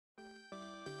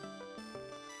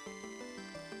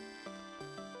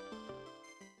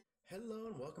Hello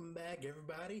and welcome back,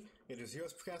 everybody. It is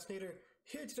yours, Procrastinator,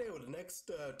 here today with the next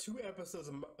two episodes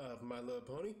of My Little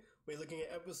Pony. We're looking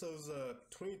at episodes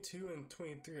 22 and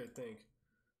 23, I think.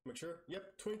 Make sure?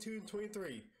 Yep, 22 and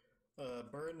 23.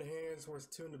 Bird in the Hands, Horse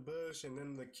 2 in the Bush, and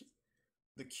then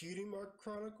the Cutie Mark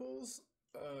Chronicles,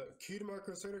 Cutie Mark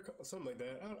Crusader, something like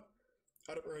that.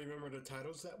 I don't really remember the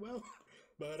titles that well,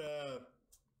 but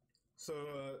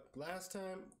last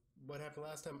time, what happened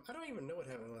last time? I don't even know what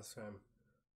happened last time.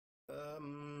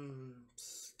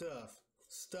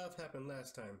 Stuff happened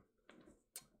last time.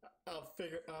 I'll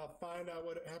find out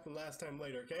what happened last time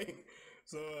later, okay?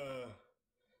 So,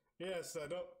 yes,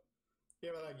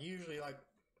 usually,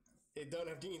 it don't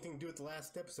have anything to do with the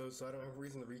last episode, so I don't have a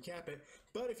reason to recap it.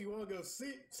 But if you want to go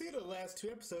see the last two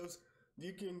episodes,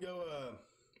 you can go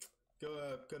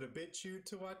to BitChute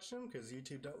to watch them, because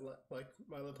YouTube don't like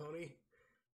My Little Pony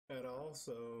at all,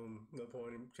 so no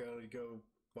point in trying to go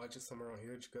watch it somewhere on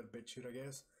here. Just go to BitChute, I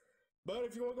guess. But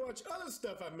if you want to watch other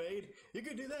stuff I've made, you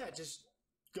can do that. Just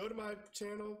go to my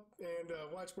channel and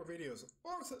watch more videos.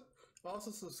 Also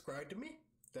subscribe to me.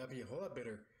 That'd be a whole lot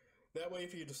better. That way,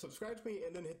 if you just subscribe to me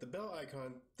and then hit the bell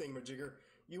icon thingamajigger,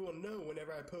 you will know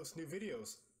whenever I post new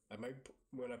videos.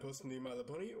 When I post a new My Little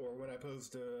Pony, or when I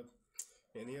post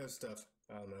any other stuff.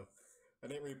 I don't know. I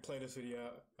didn't really plan this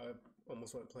video. I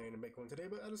almost wasn't planning to make one today,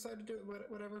 but I decided to do it,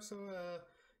 whatever. So,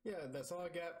 yeah, that's all I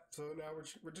got. So now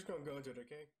we're just gonna go into it,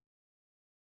 okay?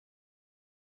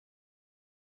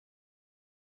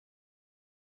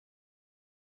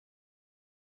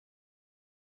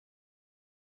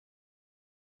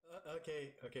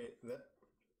 Okay.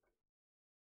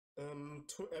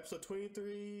 Episode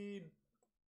 23.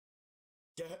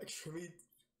 Yeah, actually,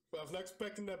 I was not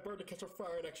expecting that bird to catch on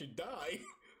fire and actually die.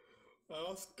 I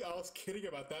was kidding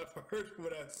about that part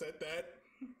when I said that,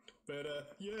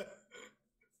 but yeah.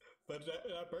 But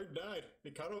that bird died.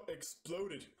 It kind of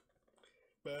exploded.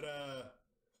 But I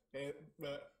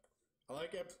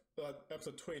like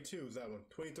episode 22 is that one.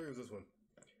 23 was this one.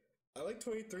 I like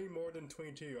 23 more than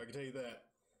 22. I can tell you that.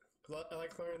 I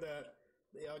like learning that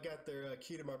they all got their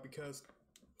cutie mark because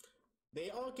they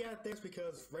all got theirs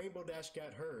because Rainbow Dash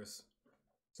got hers.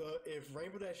 So if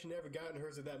Rainbow Dash never gotten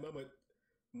hers at that moment,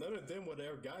 none of them would have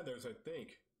ever gotten theirs, I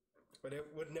think. But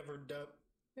it would never done.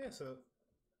 Yeah, so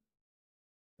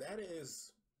that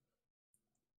is.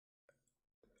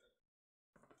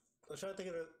 I'm trying to think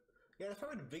of it. Yeah, that's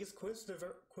probably the biggest coincidence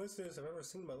I've ever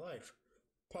seen in my life.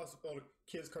 Possibly on a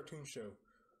kids' cartoon show.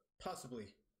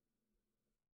 Possibly.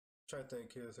 Trying to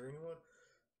think, is there anyone?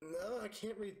 No, I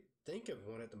can't really think of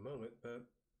one at the moment, but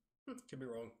could be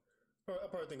wrong. I'll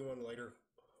probably think of one later,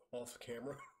 off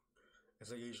camera,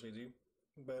 as I usually do.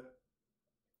 But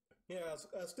yeah,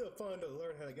 it's still fun to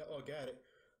learn how to all got it.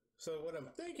 So what I'm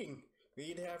thinking, we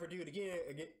need to have her do it again.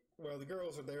 Well, the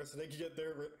girls are there, so they can get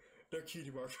their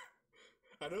cutie mark.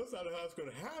 I know it's not how it's going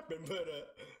to happen, but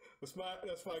that's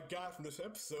what I got from this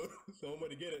episode. So I'm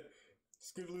going to get it.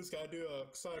 Scootaloo's got to do a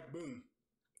Sonic Boom.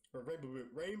 Or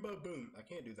Rainbow Boom. I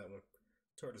can't do that one.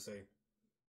 It's hard to say.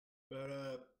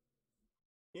 But,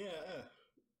 yeah.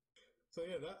 So,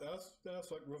 yeah, that was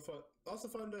like real fun. Also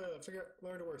fun to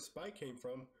learn where Spike came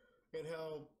from. And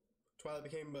how Twilight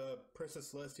became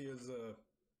Princess Celestia's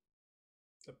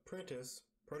apprentice.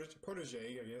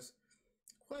 Protege, I guess.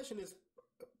 Question is,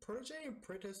 protege and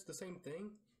apprentice the same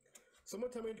thing?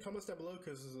 Someone tell me in the comments down below,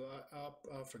 because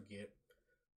I'll forget.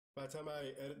 By the time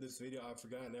I edit this video, I've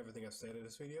forgotten everything I've said in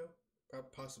this video.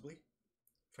 Possibly.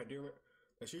 If I do remember.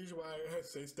 That's usually why I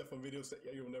say stuff on videos that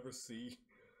you'll never see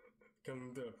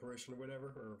come to fruition or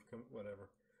whatever.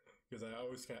 Because I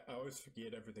always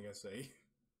forget everything I say.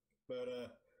 But,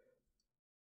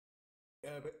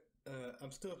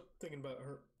 I'm still thinking about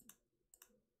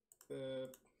her.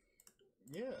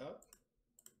 Yeah.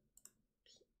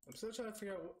 I'm still trying to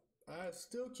figure out. I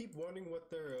still keep wondering what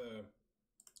their,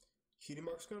 cutie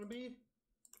mark's gonna be.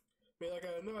 I mean, like,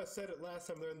 I know I said it last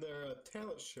time they're in their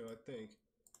talent show, I think.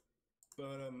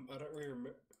 But, I don't really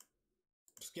remember.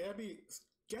 It's gotta be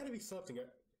something. I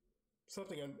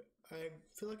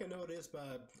feel like I know it is,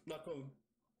 but I'm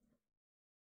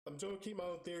going to keep my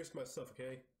own theories to myself,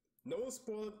 okay? No one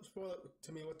spoil it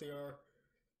to me what they are,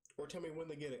 or tell me when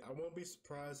they get it. I won't be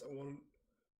surprised. I want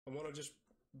to just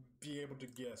be able to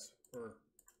guess, or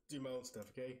do my own stuff,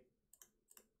 okay?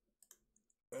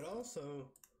 And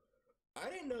also, I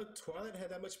didn't know Twilight had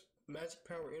that much magic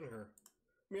power in her.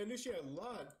 I mean, I knew she had a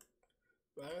lot,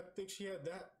 but I don't think she had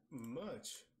that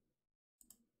much.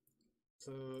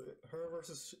 So, her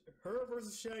versus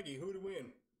Shaggy, who would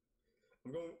win?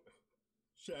 I'm going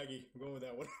Shaggy. I'm going with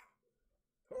that one.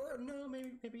 Or no,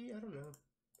 maybe I don't know.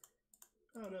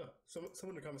 I don't know. Someone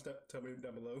in the comments tell me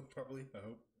down below, probably, I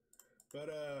hope. But,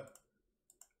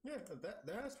 yeah,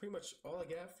 that's pretty much all I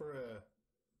got for,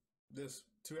 this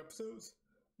 2 episodes.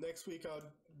 Next week I'll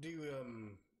do, I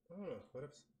don't know, what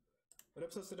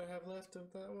episodes did I have left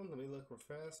of that one? Let me look real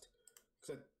fast.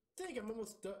 Because I think I'm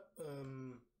almost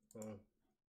done,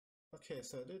 okay,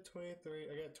 so I did 23,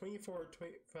 I got 24,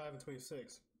 25, and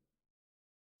 26.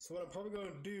 So what I'm probably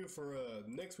going to do for,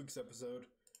 next week's episode,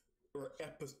 or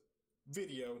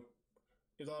video,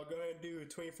 is I'll go ahead and do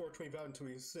 24, 25, and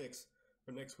 26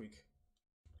 for next week.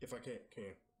 If I can.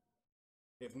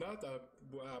 If not, I'll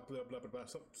blah blah blah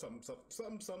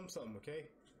something, okay?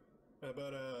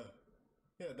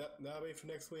 Yeah, that'll be for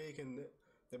next week, and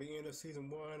that'll be end of season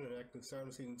 1, and I can start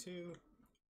on season 2,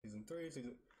 season 3,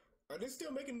 Are they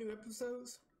still making new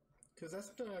episodes? Because that's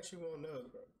something I actually want to know.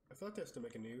 I feel like they're still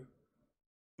making new,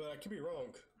 but I could be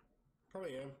wrong.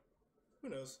 Probably am. Who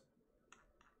knows?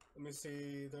 Let me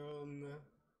see. They're on.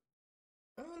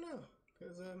 I don't know,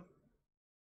 because I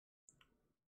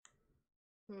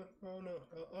don't know.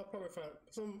 I'll probably find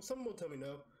someone will tell me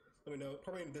no. Let me know.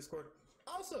 Probably in Discord.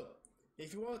 Also,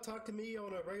 if you want to talk to me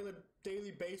on a regular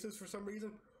daily basis for some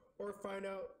reason, or find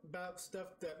out about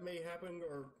stuff that may happen,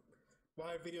 or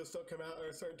why videos don't come out at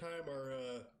a certain time, or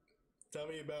tell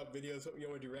me about videos that you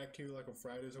want to react to, like on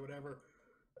Fridays or whatever,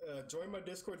 join my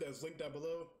Discord that's linked down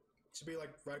below. It should be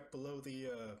like right below the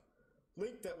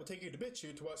link that will take you to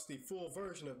BitChute to watch the full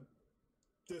version of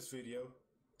this video.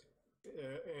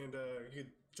 And you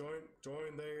can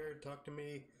join there, talk to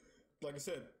me. Like I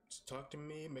said, just talk to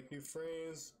me, make new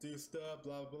friends, do stuff,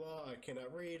 blah blah. I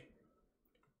cannot read.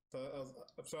 So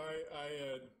I'm sorry.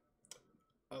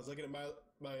 I was looking at my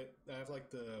I have like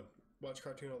the watch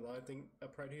cartoon online thing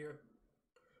up right here.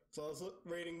 So I was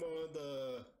reading one of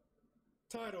the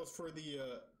titles for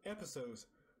the episodes.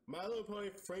 My Little Pony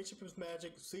Friendship is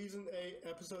Magic, Season 8,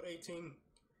 Episode 18,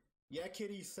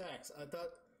 Yakety Sax. I thought,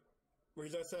 the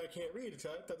reason I said I can't read is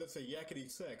I thought they'd say Yakety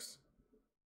Sex.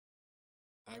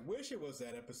 I wish it was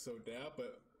that episode now,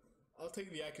 but I'll take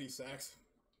the Yakety Sax.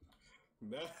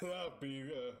 That'll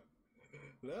be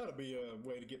a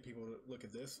way to get people to look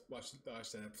at this, watch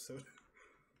that episode.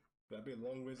 That'd be a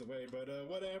long ways away, but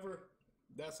whatever.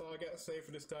 That's all I got to say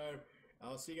for this time.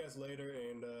 I'll see you guys later,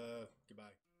 and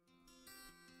goodbye.